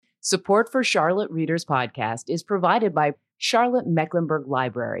Support for Charlotte Readers Podcast is provided by Charlotte Mecklenburg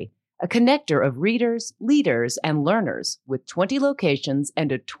Library, a connector of readers, leaders, and learners with 20 locations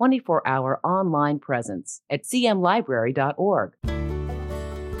and a 24-hour online presence at cmlibrary.org.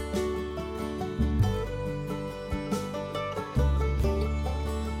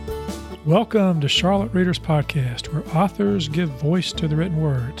 Welcome to Charlotte Readers Podcast, where authors give voice to the written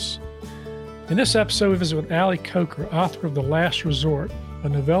words. In this episode, we visit with Ali Coker, author of The Last Resort, a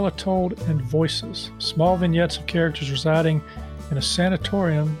novella told in voices, small vignettes of characters residing in a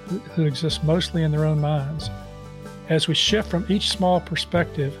sanatorium who exist mostly in their own minds. As we shift from each small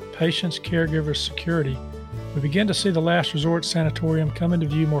perspective, patients, caregivers, security, we begin to see the Last Resort Sanatorium come into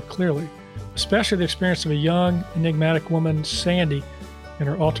view more clearly, especially the experience of a young, enigmatic woman, Sandy, and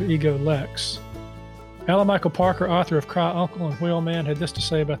her alter ego, Lex. Alan Michael Parker, author of Cry Uncle and Whaleman, had this to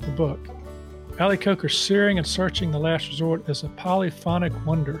say about the book. Ali Coker's searing and searching The Last Resort is a polyphonic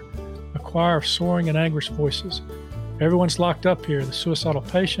wonder, a choir of soaring and anguished voices. Everyone's locked up here, the suicidal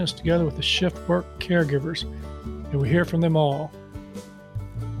patients together with the shift work caregivers, and we hear from them all.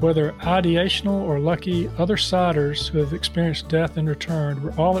 Whether ideational or lucky other-siders who have experienced death and returned,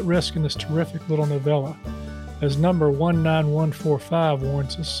 we're all at risk in this terrific little novella. As number 19145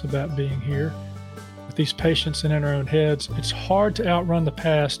 warns us about being here, with these patients in our own heads, it's hard to outrun the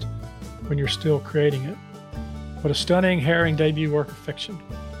past when you're still creating it. What a stunning, harrowing debut work of fiction.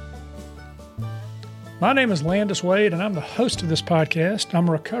 My name is Landis Wade, and I'm the host of this podcast. I'm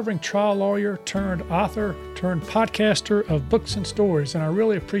a recovering trial lawyer turned author turned podcaster of books and stories, and I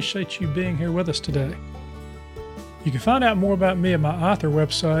really appreciate you being here with us today. You can find out more about me at my author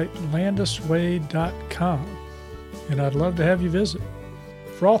website, landiswade.com, and I'd love to have you visit.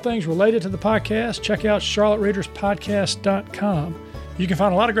 For all things related to the podcast, check out charlottereaderspodcast.com. You can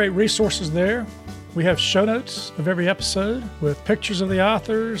find a lot of great resources there. We have show notes of every episode with pictures of the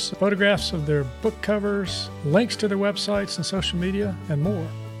authors, photographs of their book covers, links to their websites and social media, and more.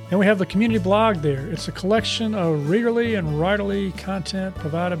 And we have the community blog there. It's a collection of readerly and writerly content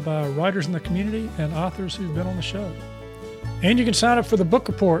provided by writers in the community and authors who've been on the show. And you can sign up for the book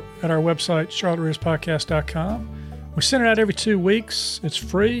report at our website, charlottereaderspodcast.com. We send it out every 2 weeks. It's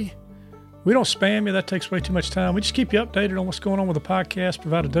free. We don't spam you. That takes way too much time. We just keep you updated on what's going on with the podcast,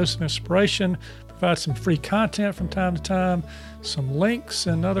 provide a dose of inspiration, provide some free content from time to time, some links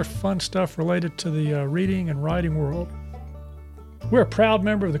and other fun stuff related to the reading and writing world. We're a proud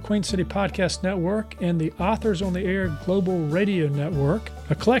member of the Queen City Podcast Network and the Authors on the Air Global Radio Network,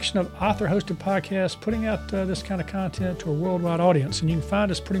 a collection of author-hosted podcasts putting out this kind of content to a worldwide audience. And you can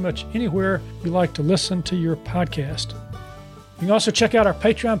find us pretty much anywhere you like to listen to your podcast. You can also check out our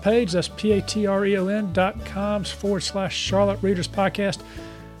Patreon page. That's patreon.com/Charlotte Readers Podcast.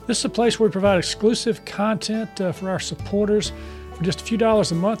 This is a place where we provide exclusive content for our supporters. For just a few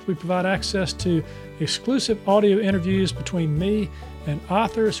dollars a month, we provide access to exclusive audio interviews between me and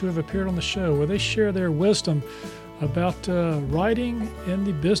authors who have appeared on the show, where they share their wisdom about writing and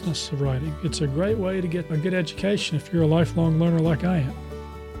the business of writing. It's a great way to get a good education if you're a lifelong learner like I am.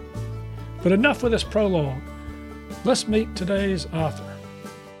 But enough with this prologue. Let's meet today's author.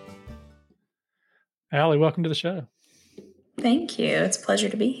 Ali, welcome to the show. Thank you. It's a pleasure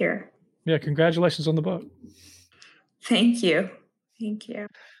to be here. Yeah, congratulations on the book. Thank you. Thank you.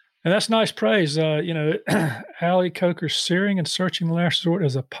 And that's nice praise. Ali Coker's searing and searching The Last Resort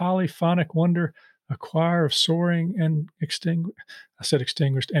is a polyphonic wonder, a choir of soaring and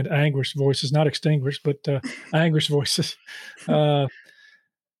extinguished and anguished voices, not extinguished, but anguished voices. I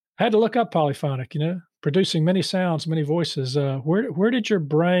had to look up polyphonic, producing many sounds, many voices. Where did your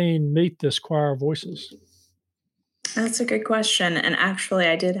brain meet this choir of voices? That's a good question. And actually,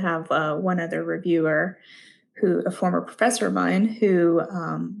 I did have one other reviewer, a former professor of mine, who,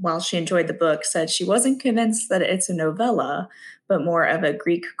 while she enjoyed the book, said she wasn't convinced that it's a novella, but more of a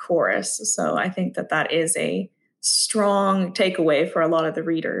Greek chorus. So I think that is a strong takeaway for a lot of the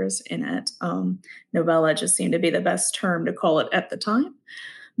readers in it. Novella just seemed to be the best term to call it at the time.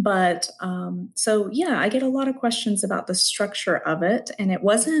 But I get a lot of questions about the structure of it, and it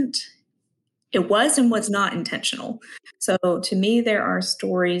was and was not intentional. So to me, there are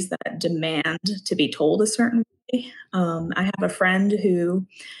stories that demand to be told a certain way. I have a friend who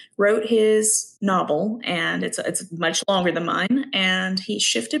wrote his novel, and it's much longer than mine, and he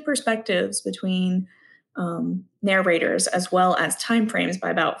shifted perspectives between narrators as well as time frames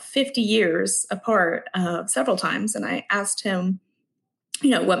by about 50 years apart several times. And I asked him,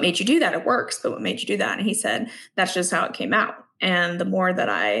 what made you do that? It works, but what made you do that? And he said, that's just how it came out. And the more that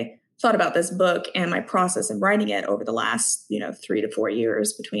I thought about this book and my process in writing it over the last, 3 to 4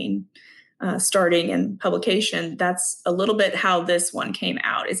 years between starting in publication, that's a little bit how this one came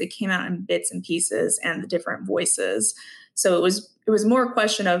out, is it came out in bits and pieces and the different voices. So it was more a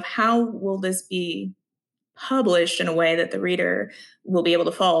question of how will this be published in a way that the reader will be able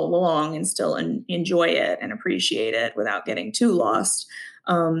to follow along and still enjoy it and appreciate it without getting too lost.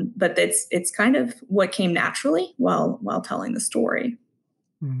 But it's kind of what came naturally while telling the story.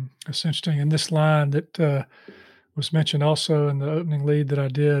 That's interesting. And this line that was mentioned also in the opening lead that I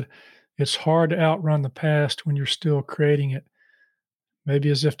did, it's hard to outrun the past when you're still creating it. Maybe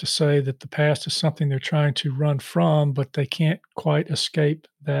as if to say that the past is something they're trying to run from, but they can't quite escape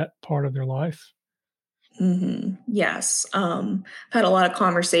that part of their life. Mm-hmm. Yes. I've had a lot of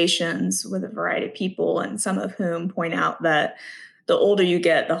conversations with a variety of people, and some of whom point out that the older you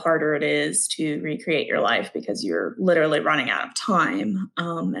get, the harder it is to recreate your life because you're literally running out of time.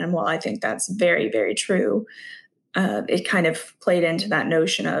 And while I think that's very, very true, it kind of played into that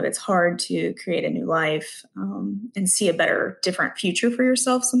notion of it's hard to create a new life and see a better, different future for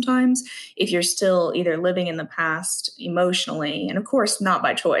yourself sometimes if you're still either living in the past emotionally, and of course, not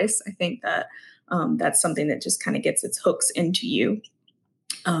by choice. I think that that's something that just kind of gets its hooks into you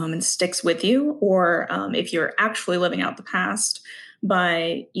and sticks with you. Or if you're actually living out the past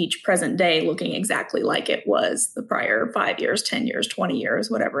by each present day looking exactly like it was the prior 5 years, 10 years, 20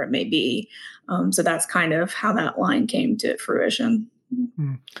 years, whatever it may be. So that's kind of how that line came to fruition.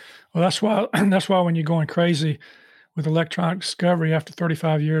 Mm. Well, that's why when you're going crazy with electronic discovery after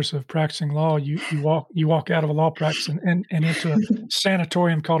 35 years of practicing law, you walk out of a law practice and into a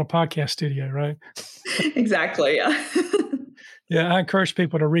sanatorium called a podcast studio, right? Exactly. Yeah. Yeah, I encourage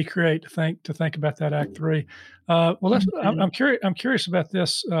people to recreate, to think about that Act 3. I'm curious about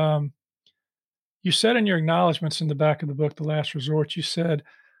this. You said in your acknowledgments in the back of the book, The Last Resort, you said,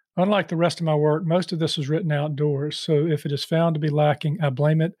 unlike the rest of my work, most of this was written outdoors. So if it is found to be lacking, I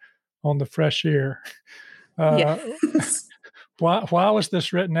blame it on the fresh air. Yes. Why was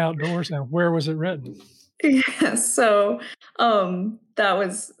this written outdoors, and where was it written? Yeah, so that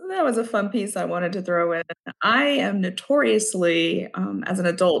was a fun piece I wanted to throw in. I am notoriously, as an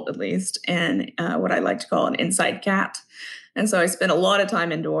adult at least, and what I like to call an inside cat. And so I spent a lot of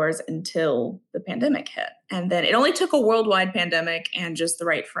time indoors until the pandemic hit. And then it only took a worldwide pandemic and just the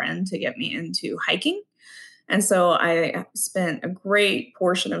right friend to get me into hiking. And so I spent a great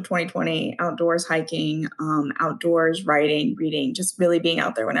portion of 2020 outdoors hiking, outdoors writing, reading, just really being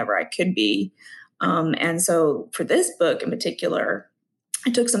out there whenever I could be. And so for this book in particular, I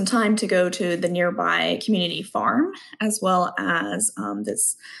took some time to go to the nearby community farm, as well as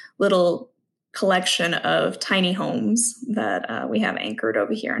this little collection of tiny homes that we have anchored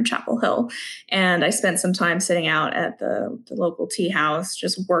over here in Chapel Hill. And I spent some time sitting out at the local tea house,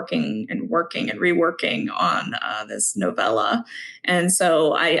 just working and reworking on this novella. And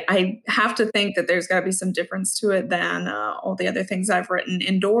so I have to think that there's got to be some difference to it than all the other things I've written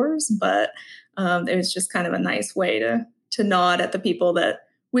indoors, but it was just kind of a nice way to nod at the people that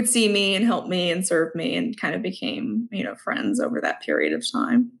would see me and help me and serve me, and kind of became, friends over that period of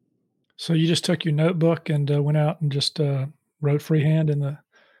time. So you just took your notebook and went out and just wrote freehand in the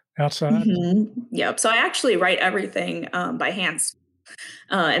outside? Mm-hmm. Yep. So I actually write everything by hand.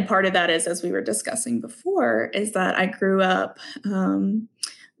 And part of that is, as we were discussing before, is that I grew up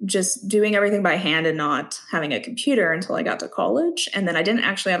just doing everything by hand and not having a computer until I got to college. And then I didn't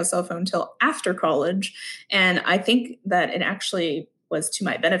actually have a cell phone until after college. And I think that it actually was to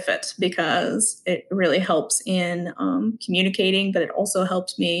my benefit because it really helps in communicating, but it also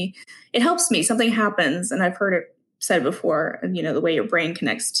helps me. Something happens, and I've heard it said before, the way your brain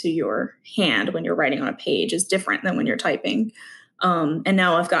connects to your hand when you're writing on a page is different than when you're typing. And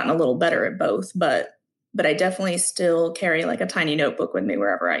now I've gotten a little better at both, but I definitely still carry like a tiny notebook with me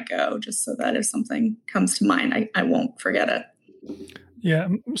wherever I go, just so that if something comes to mind, I won't forget it. Yeah,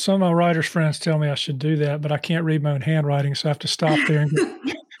 some of my writers' friends tell me I should do that, but I can't read my own handwriting, so I have to stop there and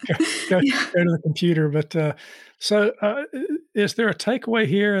go to the computer. But so is there a takeaway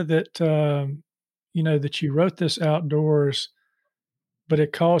here that, that you wrote this outdoors, but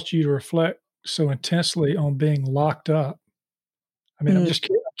it caused you to reflect so intensely on being locked up? I mean, I'm just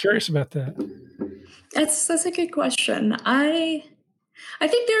curious about that. That's a good question. I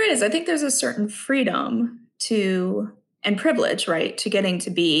think there is. I think there's a certain freedom and privilege, right, to getting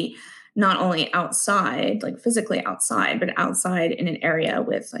to be not only outside, like physically outside, but outside in an area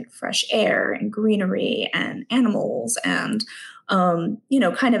with like fresh air and greenery and animals and,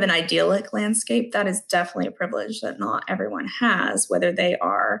 kind of an idyllic landscape. That is definitely a privilege that not everyone has, whether they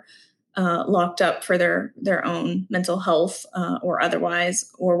are locked up for their own mental health or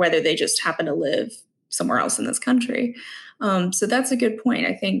otherwise, or whether they just happen to live somewhere else in this country. So that's a good point.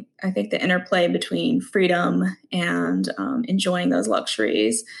 I think the interplay between freedom and enjoying those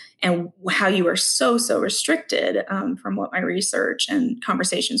luxuries, and how you are so restricted, from what my research and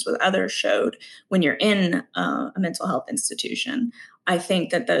conversations with others showed when you're in a mental health institution. I think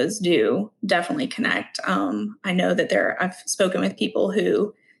that those do definitely connect. I know that I've spoken with people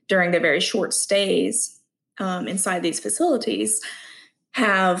who, during their very short stays inside these facilities,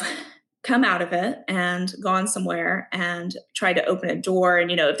 have come out of it and gone somewhere and tried to open a door. And,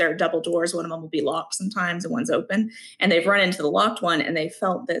 if there are double doors, one of them will be locked sometimes and one's open. And they've run into the locked one and they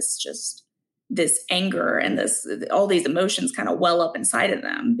felt this anger and all these emotions kind of well up inside of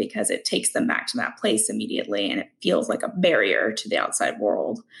them, because it takes them back to that place immediately. And it feels like a barrier to the outside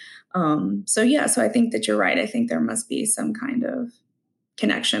world. So I think that you're right. I think there must be some kind of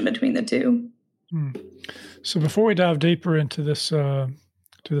connection between the two. So before we dive deeper into this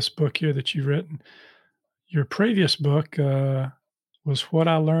book here that you've written, your previous book was What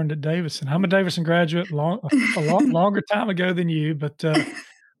I Learned at Davidson. I'm a Davidson graduate a lot longer time ago than you, but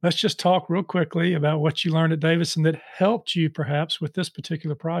let's just talk real quickly about what you learned at Davidson that helped you perhaps with this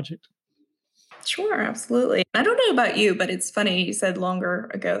particular project. Sure, absolutely. I don't know about you, but it's funny you said longer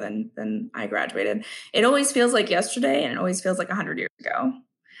ago than I graduated. It always feels like yesterday, and it always feels like 100 years ago.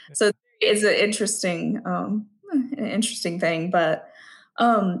 So it's an interesting thing. But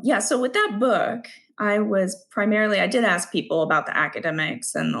so with that book, I did ask people about the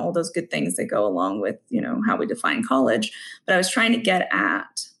academics and all those good things that go along with, how we define college. But I was trying to get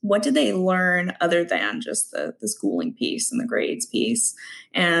at, what did they learn other than just the schooling piece and the grades piece?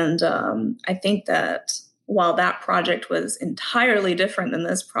 And I think that while that project was entirely different than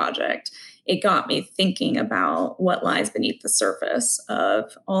this project, it got me thinking about what lies beneath the surface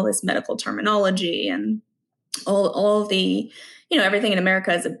of all this medical terminology and all the, everything in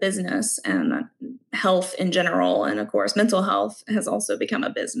America is a business, and health in general. And of course, mental health has also become a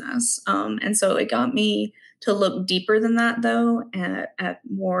business. And so it got me to look deeper than that, though, at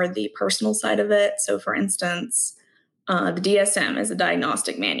more the personal side of it. So for instance, the DSM is a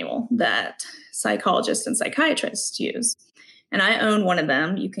diagnostic manual that psychologists and psychiatrists use. And I own one of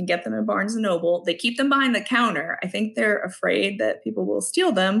them. You can get them at Barnes & Noble. They keep them behind the counter. I think they're afraid that people will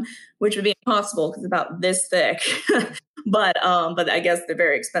steal them, which would be impossible because it's about this thick. But I guess they're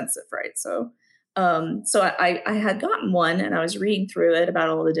very expensive, right? So I had gotten one, and I was reading through it about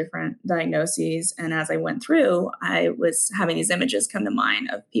all the different diagnoses. And as I went through, I was having these images come to mind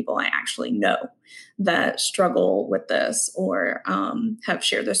of people I actually know that struggle with this or have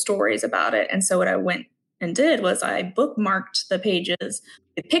shared their stories about it. And so what I went and did was I bookmarked the pages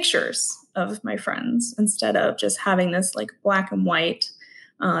with pictures of my friends instead of just having this like black and white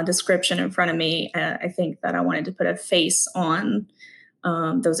description in front of me. I think that I wanted to put a face on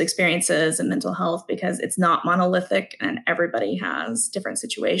those experiences in mental health, because it's not monolithic and everybody has different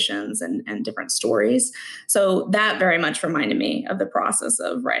situations and different stories. So that very much reminded me of the process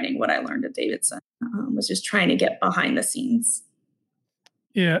of writing What I Learned at Davidson, was just trying to get behind the scenes.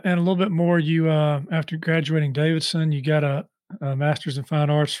 Yeah, and a little bit more. You, after graduating Davidson, you got a master's in fine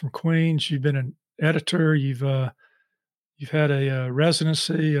arts from Queens. You've been an editor. You've had a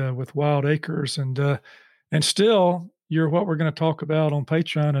residency with Wild Acres, and still you're what we're going to talk about on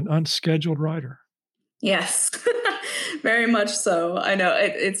Patreon, an unscheduled writer. Yes, very much so. I know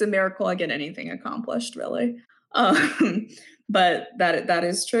it's a miracle I get anything accomplished, really. But that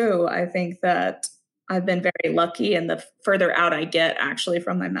is true. I think that I've been very lucky, and the further out I get actually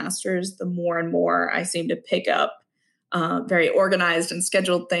from my master's, the more and more I seem to pick up very organized and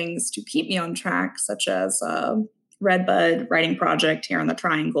scheduled things to keep me on track, such as Redbud Writing Project here on the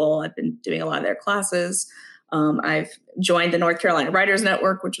Triangle. I've been doing a lot of their classes. I've joined the North Carolina Writers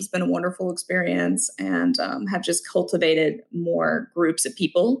Network, which has been a wonderful experience, and have just cultivated more groups of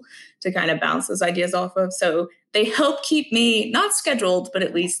people to kind of bounce those ideas off of. So they help keep me not scheduled, but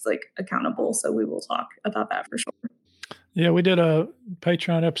at least like accountable. So we will talk about that for sure. Yeah, we did a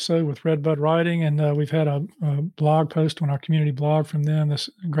Patreon episode with Redbud Writing, and we've had a blog post on our community blog from them. This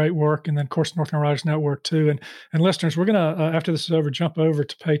great work. And then, of course, North Carolina Writers Network, too. And listeners, we're going to, after this is over, jump over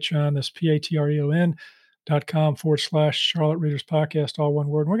to Patreon, this patreon.com/Charlotte Readers Podcast, all one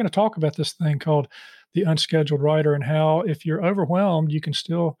word. And we're going to talk about this thing called the unscheduled writer, and how if you're overwhelmed, you can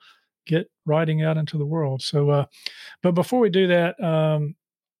still get writing out into the world. So, but before we do that,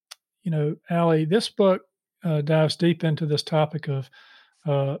 Allie, this book dives deep into this topic of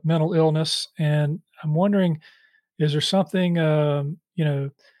mental illness. And I'm wondering, is there something, in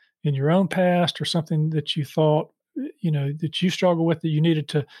your own past, or something that you thought, that you struggle with, that you needed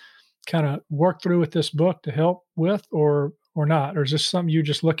to kind of work through with this book to help with, or or not? Or is this something you're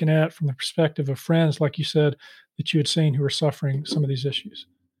just looking at from the perspective of friends, like you said, that you had seen who were suffering some of these issues?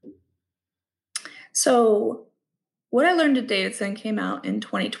 So What I Learned at Davidson came out in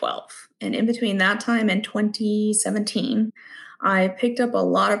 2012. And in between that time and 2017, I picked up a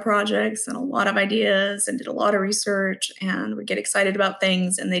lot of projects and a lot of ideas and did a lot of research and would get excited about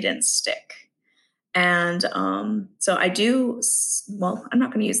things and they didn't stick. And so I do, well, I'm not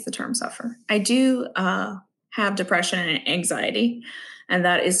going to use the term suffer. I do have depression and anxiety. And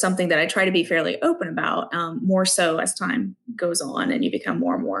that is something that I try to be fairly open about, more so as time goes on and you become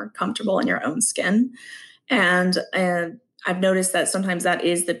more and more comfortable in your own skin. And I've noticed that sometimes that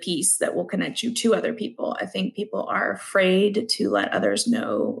is the piece that will connect you to other people. I think people are afraid to let others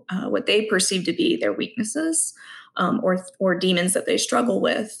know what they perceive to be their weaknesses, or demons that they struggle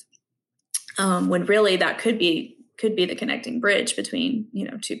with, when really that could be the connecting bridge between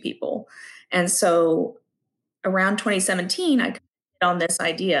two people. And so around 2017, I got on this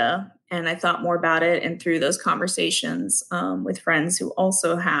idea and I thought more about it, and through those conversations with friends who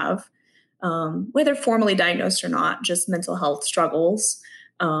also have, whether formally diagnosed or not, just mental health struggles,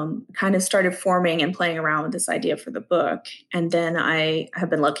 kind of started forming and playing around with this idea for the book. And then I have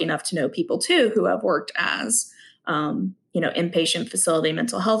been lucky enough to know people too who have worked as, inpatient facility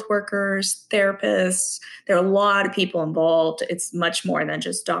mental health workers, therapists. There are a lot of people involved. It's much more than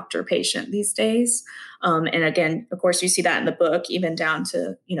just doctor-patient these days. And again, of course, you see that in the book, even down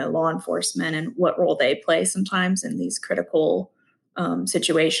to, law enforcement and what role they play sometimes in these critical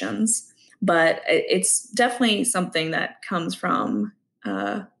situations. But it's definitely something that comes from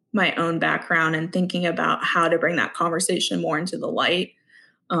my own background and thinking about how to bring that conversation more into the light.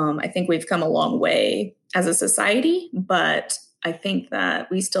 I think we've come a long way as a society, but I think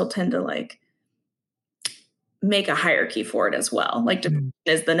that we still tend to make a hierarchy for it as well. Like depression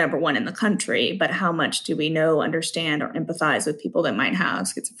is the number one in the country, but how much do we know, understand, or empathize with people that might have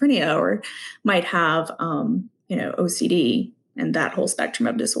schizophrenia or might have, OCD and that whole spectrum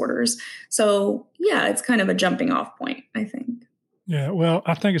of disorders. So yeah, it's kind of a jumping off point, I think. Yeah, well,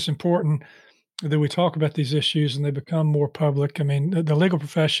 I think it's important that we talk about these issues and they become more public. I mean, the legal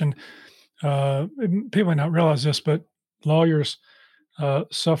profession, people may not realize this, but lawyers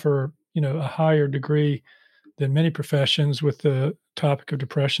suffer, a higher degree than many professions with the topic of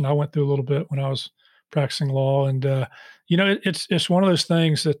depression. I went through a little bit when I was practicing law, and it's one of those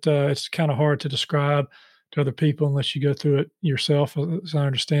things that it's kind of hard to describe to other people unless you go through it yourself, as I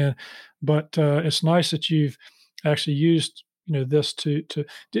understand. But it's nice that you've actually used this to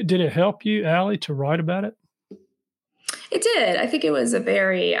did it help you, Allie, to write about it? It did. I think it was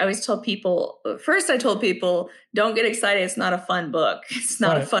I always tell people, first I told people, don't get excited. It's not a fun book. It's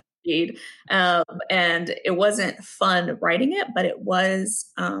not a fun read. And it wasn't fun writing it, but it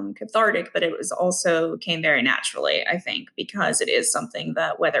was cathartic, but it was also came very naturally, I think, because it is something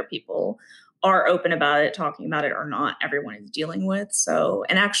that whether people are open about it, talking about it or not, everyone is dealing with. So,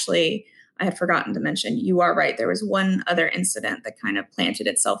 and actually, I had forgotten to mention, you are right. There was one other incident that kind of planted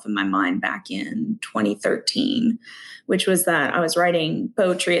itself in my mind back in 2013, which was that I was writing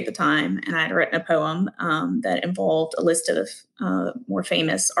poetry at the time, and I had written a poem that involved a list of more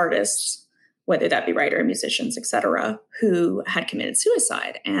famous artists, whether that be writer, musicians, etc., who had committed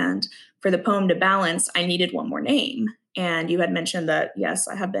suicide. And for the poem to balance, I needed one more name. And you had mentioned that, yes,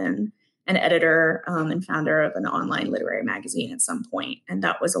 I have been an editor and founder of an online literary magazine at some point. And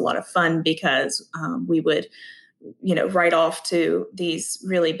that was a lot of fun because we would, write off to these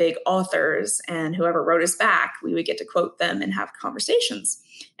really big authors, and whoever wrote us back, we would get to quote them and have conversations.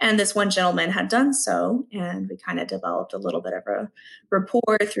 And this one gentleman had done so, and we kind of developed a little bit of a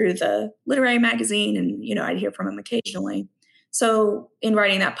rapport through the literary magazine, and, I'd hear from him occasionally. So in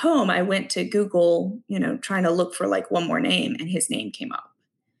writing that poem, I went to Google, trying to look for one more name, and his name came up.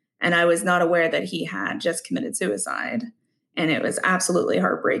 And I was not aware that he had just committed suicide. And it was absolutely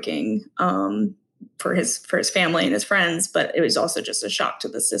heartbreaking for his family and his friends. But it was also just a shock to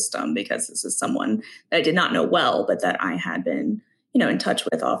the system because this is someone that I did not know well, but that I had been, in touch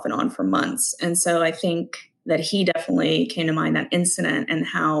with off and on for months. And so I think that he definitely came to mind, that incident, and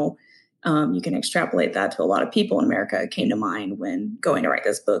how you can extrapolate that to a lot of people in America came to mind when going to write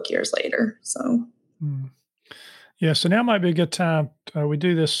this book years later. So. Yeah, so now might be a good time. We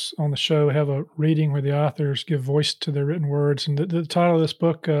do this on the show. We have a reading where the authors give voice to their written words. And the title of this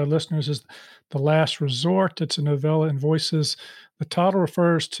book, listeners, is The Last Resort. It's a novella in voices. The title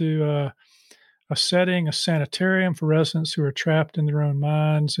refers to a setting, a sanitarium for residents who are trapped in their own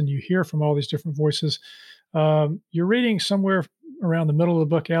minds. And you hear from all these different voices. You're reading somewhere around the middle of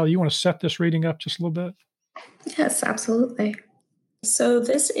the book. Allie, you want to set this reading up just a little bit? Yes, absolutely. So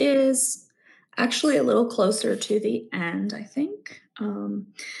this is Actually, a little closer to the end, I think.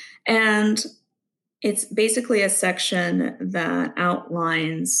 And it's basically a section that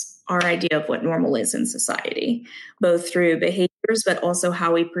outlines our idea of what normal is in society, both through behaviors, but also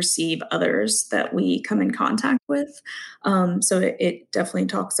how we perceive others that we come in contact with. So it definitely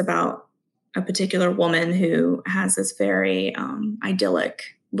talks about a particular woman who has this very idyllic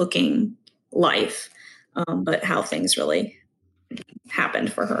looking life, but how things really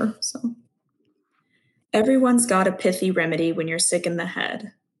happened for her. So everyone's got a pithy remedy when you're sick in the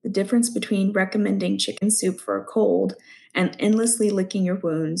head. The difference between recommending chicken soup for a cold and endlessly licking your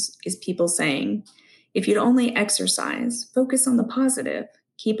wounds is people saying, if you'd only exercise, focus on the positive,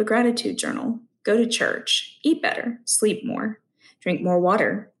 keep a gratitude journal, go to church, eat better, sleep more, drink more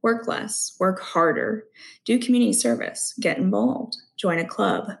water, work less, work harder, do community service, get involved, join a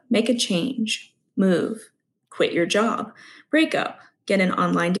club, make a change, move, quit your job, break up, get an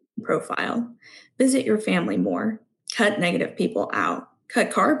online dating profile, visit your family more, cut negative people out, cut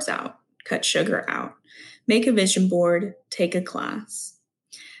carbs out, cut sugar out, make a vision board, take a class.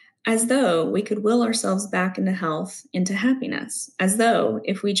 As though we could will ourselves back into health, into happiness. As though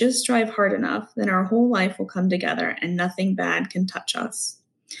if we just strive hard enough, then our whole life will come together and nothing bad can touch us.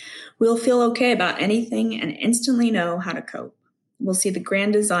 We'll feel okay about anything and instantly know how to cope. We'll see the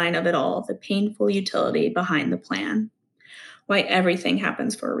grand design of it all, the painful utility behind the plan. Why everything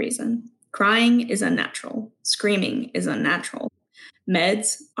happens for a reason. Crying is unnatural. Screaming is unnatural.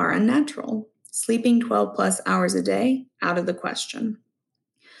 Meds are unnatural. Sleeping 12 plus hours a day, out of the question.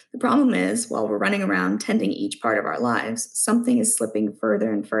 The problem is, while we're running around tending each part of our lives, something is slipping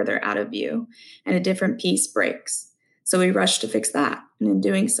further and further out of view, and a different piece breaks. So we rush to fix that, and in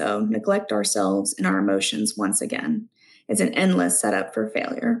doing so, neglect ourselves and our emotions once again. It's an endless setup for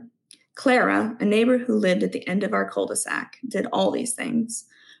failure. Clara, a neighbor who lived at the end of our cul-de-sac, did all these things.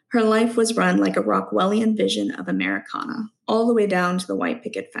 Her life was run like a Rockwellian vision of Americana, all the way down to the white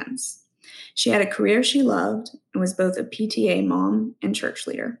picket fence. She had a career she loved and was both a PTA mom and church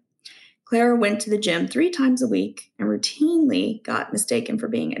leader. Clara went to the gym 3 times a week and routinely got mistaken for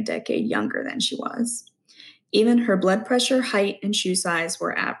being a decade younger than she was. Even her blood pressure, height, and shoe size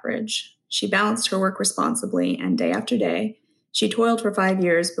were average. She balanced her work responsibly, and day after day, she toiled for 5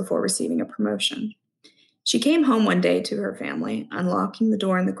 years before receiving a promotion. She came home one day to her family, unlocking the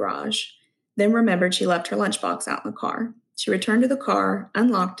door in the garage, then remembered she left her lunchbox out in the car. She returned to the car,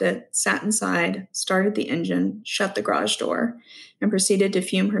 unlocked it, sat inside, started the engine, shut the garage door, and proceeded to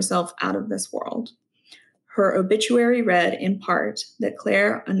fume herself out of this world. Her obituary read, in part, that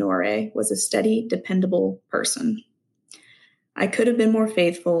Claire Honore was a steady, dependable person. I could have been more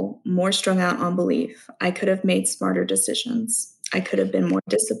faithful, more strung out on belief. I could have made smarter decisions. I could have been more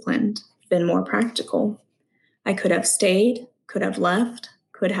disciplined, been more practical. I could have stayed, could have left,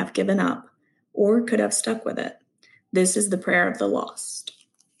 could have given up, or could have stuck with it. This is the prayer of the lost.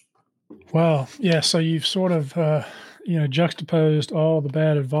 Wow. Yeah. So you've sort of, juxtaposed all the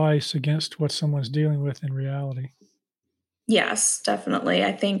bad advice against what someone's dealing with in reality. Yes, definitely.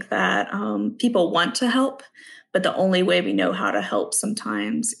 I think that people want to help, but the only way we know how to help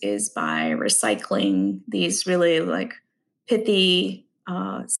sometimes is by recycling these really like pithy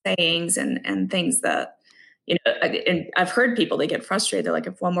sayings and things that, and I've heard people, they get frustrated. They're like,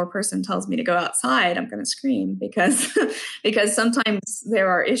 if one more person tells me to go outside, I'm going to scream because sometimes there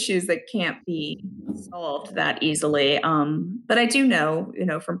are issues that can't be solved that easily. But I do know,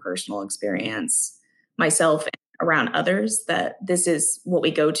 from personal experience myself and around others that this is what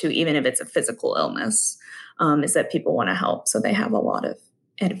we go to, even if it's a physical illness, is that people want to help. So they have a lot of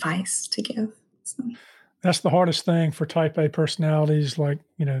advice to give. So. That's the hardest thing for type A personalities, like,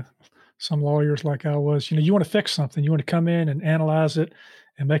 some lawyers like I was. You want to fix something. You want to come in and analyze it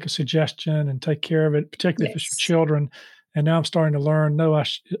and make a suggestion and take care of it, particularly if it's your children. And now I'm starting to learn, no, I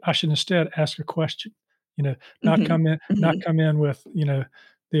should instead ask a question, not come in with,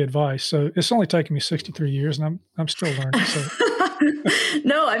 the advice. So it's only taken me 63 years and I'm still learning. So.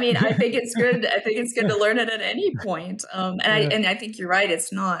 No, I mean, I think it's good. I think it's good to learn it at any point. And I think you're right.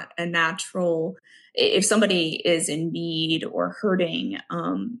 It's not a natural, if somebody is in need or hurting,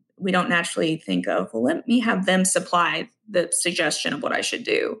 we don't naturally think of, well, let me have them supply the suggestion of what I should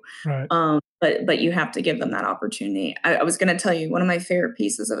do. Right. But you have to give them that opportunity. I was going to tell you one of my favorite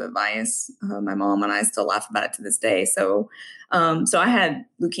pieces of advice. My mom and I still laugh about it to this day. So I had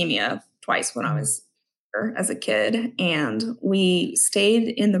leukemia twice when I was as a kid, and we stayed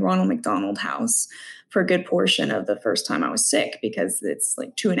in the Ronald McDonald House for a good portion of the first time I was sick, because it's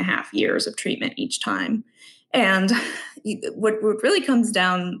like 2.5 years of treatment each time. And what really comes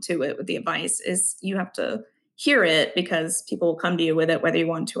down to it with the advice is you have to hear it because people will come to you with it, whether you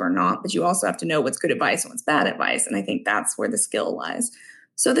want to or not. But you also have to know what's good advice and what's bad advice. And I think that's where the skill lies.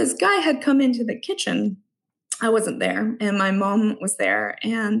 So this guy had come into the kitchen. I wasn't there, and my mom was there,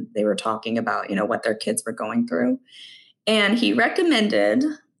 and they were talking about, what their kids were going through. And he recommended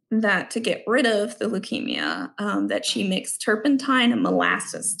that to get rid of the leukemia, that she mix turpentine and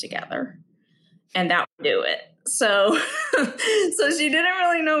molasses together, and that would do it. So, so she didn't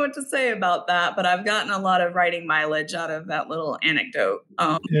really know what to say about that, but I've gotten a lot of writing mileage out of that little anecdote.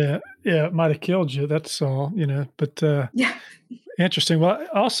 Yeah, it might have killed you. That's all, but yeah. Interesting. Well,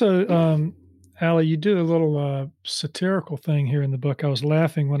 also, Allie, you do a little satirical thing here in the book. I was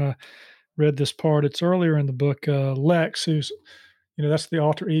laughing when I read this part. It's earlier in the book. Lex, who's, that's the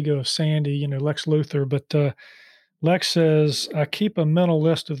alter ego of Sandy, Lex Luthor. But Lex says, I keep a mental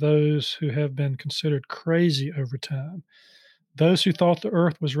list of those who have been considered crazy over time. Those who thought the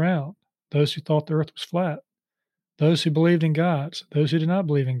earth was round, those who thought the earth was flat, those who believed in gods, those who did not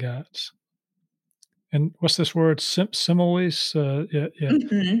believe in gods. And what's this word? Similes? Yeah.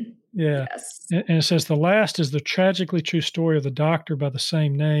 Mm-hmm. Yeah. Yes. And it says the last is the tragically true story of the doctor by the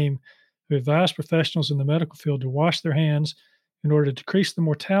same name who advised professionals in the medical field to wash their hands in order to decrease the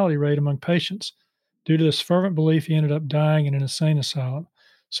mortality rate among patients. Due to this fervent belief, he ended up dying in an insane asylum.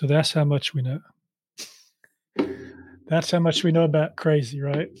 So that's how much we know. That's how much we know about crazy,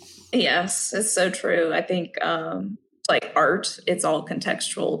 right? Yes, it's so true. I think like art, it's all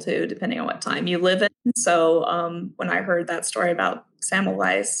contextual too, depending on what time you live in. So when I heard that story about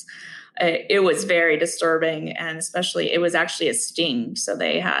Semmelweis, it was very disturbing, and especially it was actually a sting. So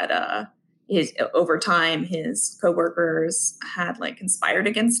they had over time, his coworkers had conspired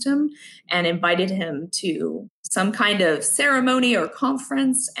against him and invited him to some kind of ceremony or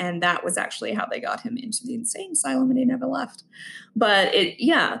conference. And that was actually how they got him into the insane asylum, and he never left. But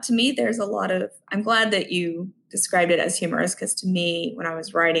to me, there's a lot of, I'm glad that you described it as humorous, because to me, when I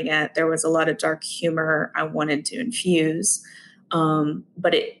was writing it, there was a lot of dark humor I wanted to infuse.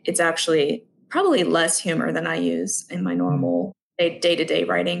 But it's actually probably less humor than I use in my normal day-to-day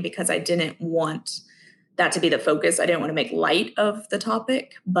writing, because I didn't want that to be the focus. I didn't want to make light of the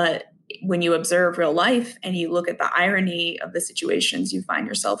topic. But when you observe real life and you look at the irony of the situations you find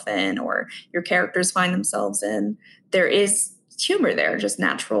yourself in or your characters find themselves in, there is humor there, just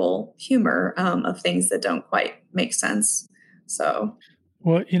natural humor of things that don't quite make sense. So,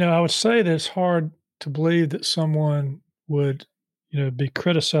 well, I would say that it's hard to believe that someone would, be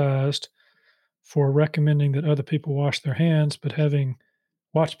criticized for recommending that other people wash their hands, but having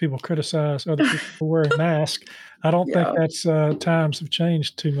watched people criticize other people for wearing masks, I don't think that's times have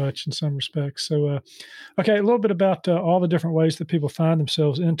changed too much in some respects. So, okay, a little bit about all the different ways that people find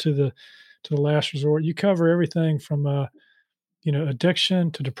themselves into the last resort. You cover everything from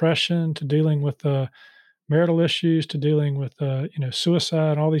addiction to depression to dealing with marital issues to dealing with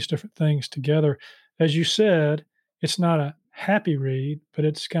suicide, all these different things together. As you said, it's not a happy read, but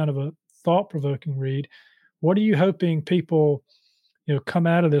it's kind of a thought-provoking read. What are you hoping people come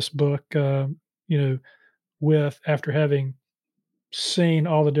out of this book with, after having seen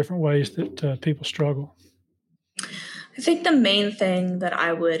all the different ways that people struggle? I think the main thing that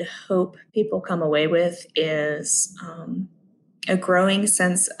I would hope people come away with is a growing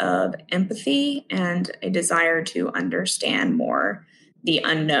sense of empathy and a desire to understand more the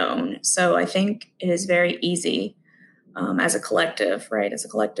unknown. So I think it is very easy as a collective, right, as a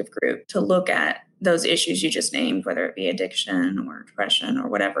collective group, to look at those issues you just named, whether it be addiction or depression or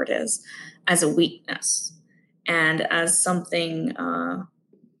whatever it is, as a weakness and as something.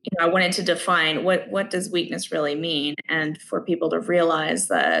 I wanted to define what does weakness really mean, and for people to realize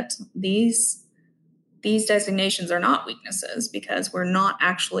that these designations are not weaknesses, because we're not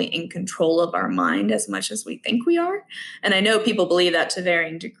actually in control of our mind as much as we think we are. And I know people believe that to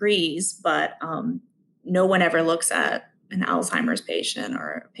varying degrees, but no one ever looks at an Alzheimer's patient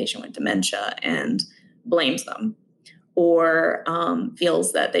or a patient with dementia and blames them or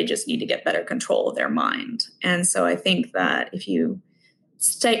feels that they just need to get better control of their mind. And so I think that if you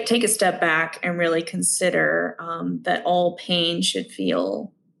take a step back and really consider that all pain should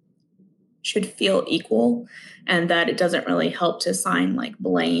feel equal, and that it doesn't really help to assign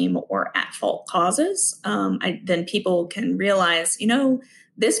blame or at-fault causes, then people can realize,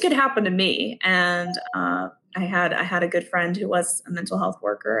 this could happen to me. And I had a good friend who was a mental health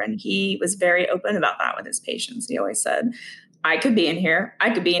worker, and he was very open about that with his patients. He always said, I could be in here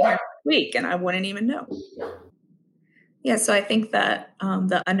next week, and I wouldn't even know. Yeah, so I think that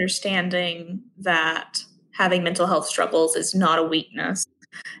the understanding that having mental health struggles is not a weakness,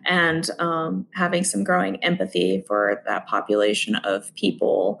 and having some growing empathy for that population of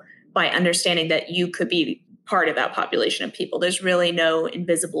people by understanding that you could be part of that population of people. There's really no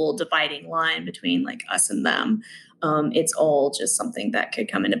invisible dividing line between like us and them. It's all just something that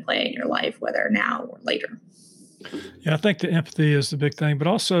could come into play in your life, whether now or later. Yeah, I think the empathy is the big thing, but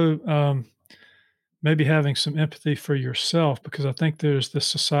also maybe having some empathy for yourself, because I think there's this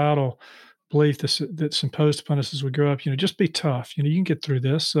societal belief that's imposed upon us as we grow up. Just be tough. You can get through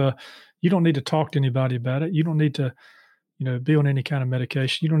this. You don't need to talk to anybody about it. You don't need to, be on any kind of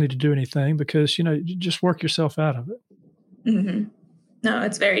medication. You don't need to do anything because, you just work yourself out of it. Mm-hmm. No,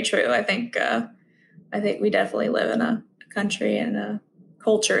 it's very true. I think we definitely live in a country and a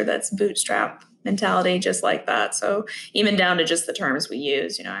culture that's bootstrap mentality, just like that. So even down to just the terms we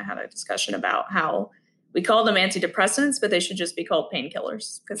use, I had a discussion about how we call them antidepressants, but they should just be called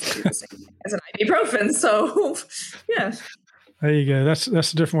painkillers because they do the same thing as an ibuprofen. So yeah. There you go. That's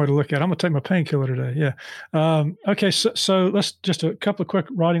a different way to look at it. I'm going to take my painkiller today. Yeah. Okay. So let's just a couple of quick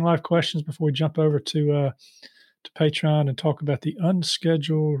Writing Life questions before we jump over to Patreon and talk about the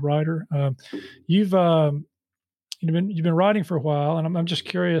unscheduled writer. You've been writing for a while, and I'm just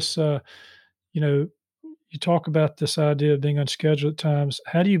curious. You talk about this idea of being unscheduled at times.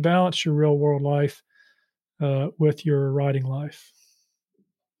 How do you balance your real world life with your writing life?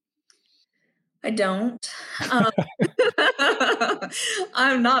 I don't.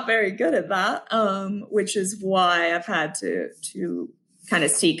 I'm not very good at that, which is why I've had to kind of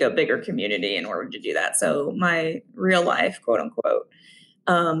seek a bigger community in order to do that. So my real life, quote unquote,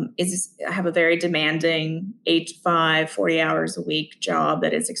 is I have a very demanding 8 to 5, 40 hours a week job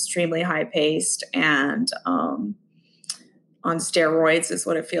that is extremely high paced and on steroids is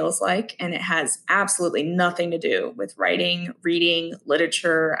what it feels like. And it has absolutely nothing to do with writing, reading,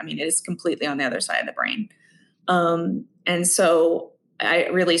 literature. I mean, it is completely on the other side of the brain. And so I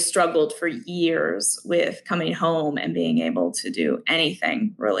really struggled for years with coming home and being able to do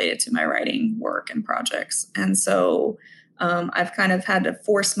anything related to my writing work and projects. And so I've kind of had to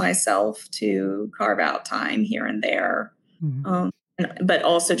force myself to carve out time here and there. Mm-hmm. But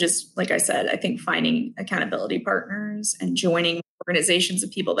also just, like I said, I think finding accountability partners and joining organizations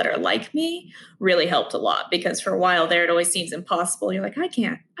of people that are like me really helped a lot, because for a while there, it always seems impossible. You're like, I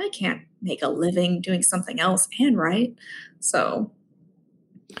can't make a living doing something else and write. So.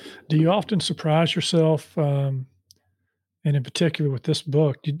 Do you often surprise yourself? And in particular with this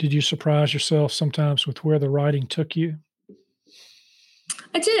book, did you surprise yourself sometimes with where the writing took you?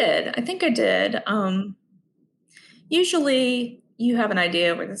 I did. I think I did. Usually you have an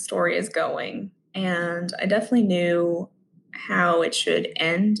idea where the story is going, and I definitely knew how it should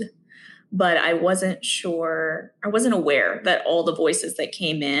end, but I wasn't aware that all the voices that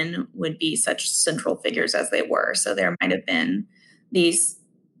came in would be such central figures as they were. So there might have been these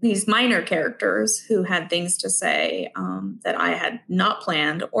minor characters who had things to say that I had not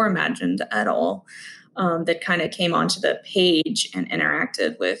planned or imagined at all, that kind of came onto the page and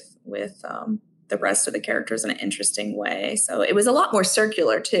interacted with the rest of the characters in an interesting way. So it was a lot more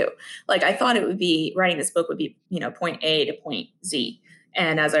circular too. Like I thought writing this book would be, point A to point Z.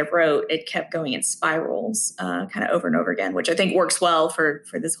 And as I wrote, it kept going in spirals, kind of over and over again, which I think works well for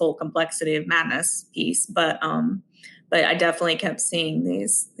this whole complexity of madness piece. But I definitely kept seeing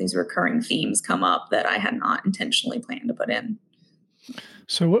these recurring themes come up that I had not intentionally planned to put in.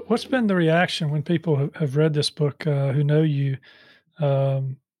 So what's been the reaction when people have read this book, who know you?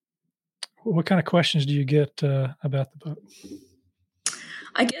 What kind of questions do you get about the book?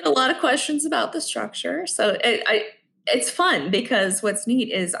 I get a lot of questions about the structure. So it's fun because what's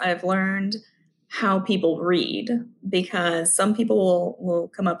neat is I've learned how people read, because some people will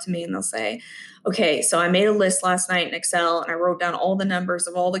come up to me and they'll say, okay, so I made a list last night in Excel and I wrote down all the numbers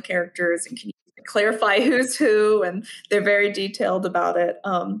of all the characters, and can you clarify who's who? And they're very detailed about it.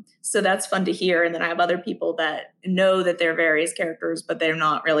 So that's fun to hear. And then I have other people that know that they're various characters, but they're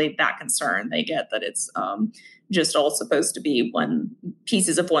not really that concerned. They get that it's just all supposed to be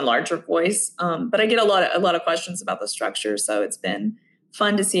pieces of one larger voice. But I get a lot of questions about the structure. So it's been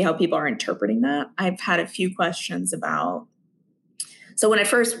fun to see how people are interpreting that. I've had a few questions about. So when I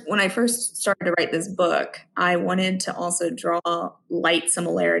first started to write this book, I wanted to also draw light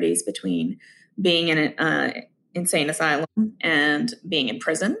similarities between being in an insane asylum and being in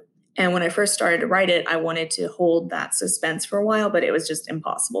prison. And when I first started to write it, I wanted to hold that suspense for a while, but it was just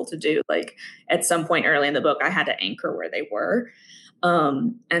impossible to do. Like at some point early in the book, I had to anchor where they were.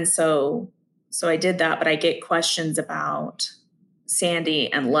 And so I did that, but I get questions about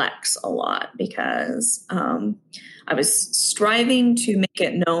Sandy and Lex a lot because I was striving to make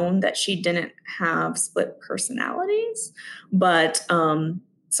it known that she didn't have split personalities, but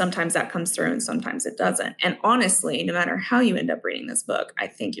sometimes that comes through and sometimes it doesn't. And honestly, no matter how you end up reading this book, I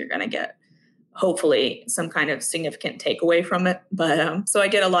think you're going to get hopefully some kind of significant takeaway from it. But so I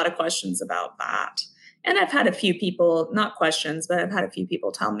get a lot of questions about that. And I've had a few people, not questions, but I've had a few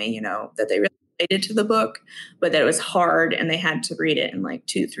people tell me, that they really related to the book, but that it was hard and they had to read it in like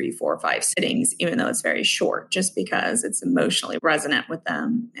 2, 3, 4, 5 sittings, even though it's very short, just because it's emotionally resonant with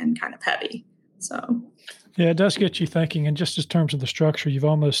them and kind of heavy. So. Yeah, it does get you thinking. And just in terms of the structure, you've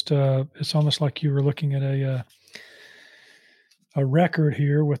almost, it's almost like you were looking at a record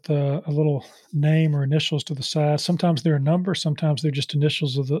here with a little name or initials to the side. Sometimes they're a number, sometimes they're just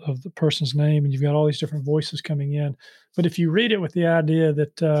initials of the person's name, and you've got all these different voices coming in. But if you read it with the idea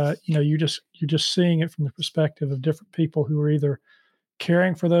that you're just seeing it from the perspective of different people who are either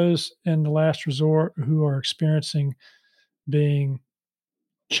caring for those in the last resort or who are experiencing being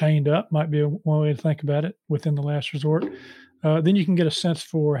chained up, might be one way to think about it within the last resort, then you can get a sense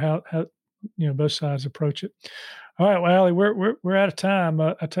for how both sides approach it. All right, well, Allie, we're out of time.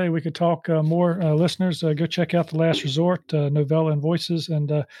 I tell you, we could talk more. Listeners, go check out The Last Resort, Novella and Voices,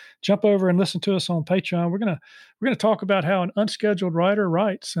 and jump over and listen to us on Patreon. We're gonna talk about how an unscheduled writer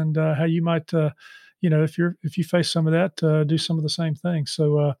writes, and how you might, if you face some of that, do some of the same things.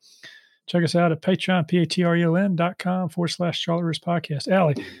 So check us out at Patreon, patreon.com/Charlotte Readers Podcast.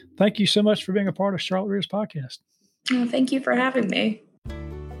 Allie, thank you so much for being a part of Charlotte Readers Podcast. Oh, thank you for having me.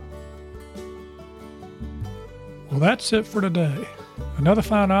 Well, that's it for today. Another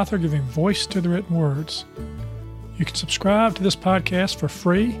fine author giving voice to the written words. You can subscribe to this podcast for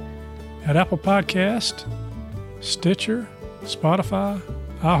free at Apple Podcast, Stitcher, Spotify,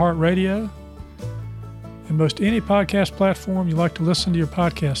 iHeartRadio, and most any podcast platform you like to listen to your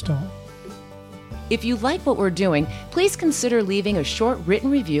podcast on. If you like what we're doing, please consider leaving a short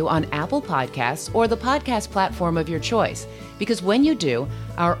written review on Apple Podcasts or the podcast platform of your choice, because when you do,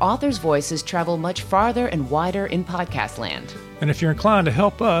 our authors' voices travel much farther and wider in podcast land. And if you're inclined to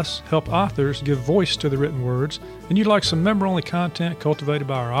help us help authors give voice to the written words, and you'd like some member-only content cultivated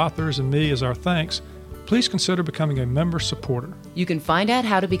by our authors and me as our thanks, please consider becoming a member supporter. You can find out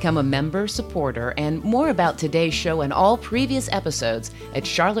how to become a member supporter and more about today's show and all previous episodes at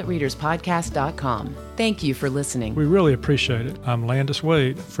charlottereaderspodcast.com. Thank you for listening. We really appreciate it. I'm Landis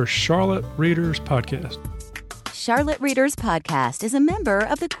Wade for Charlotte Readers Podcast. Charlotte Readers Podcast is a member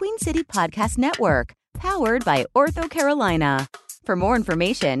of the Queen City Podcast Network, powered by OrthoCarolina. For more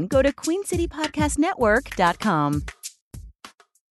information, go to queencitypodcastnetwork.com.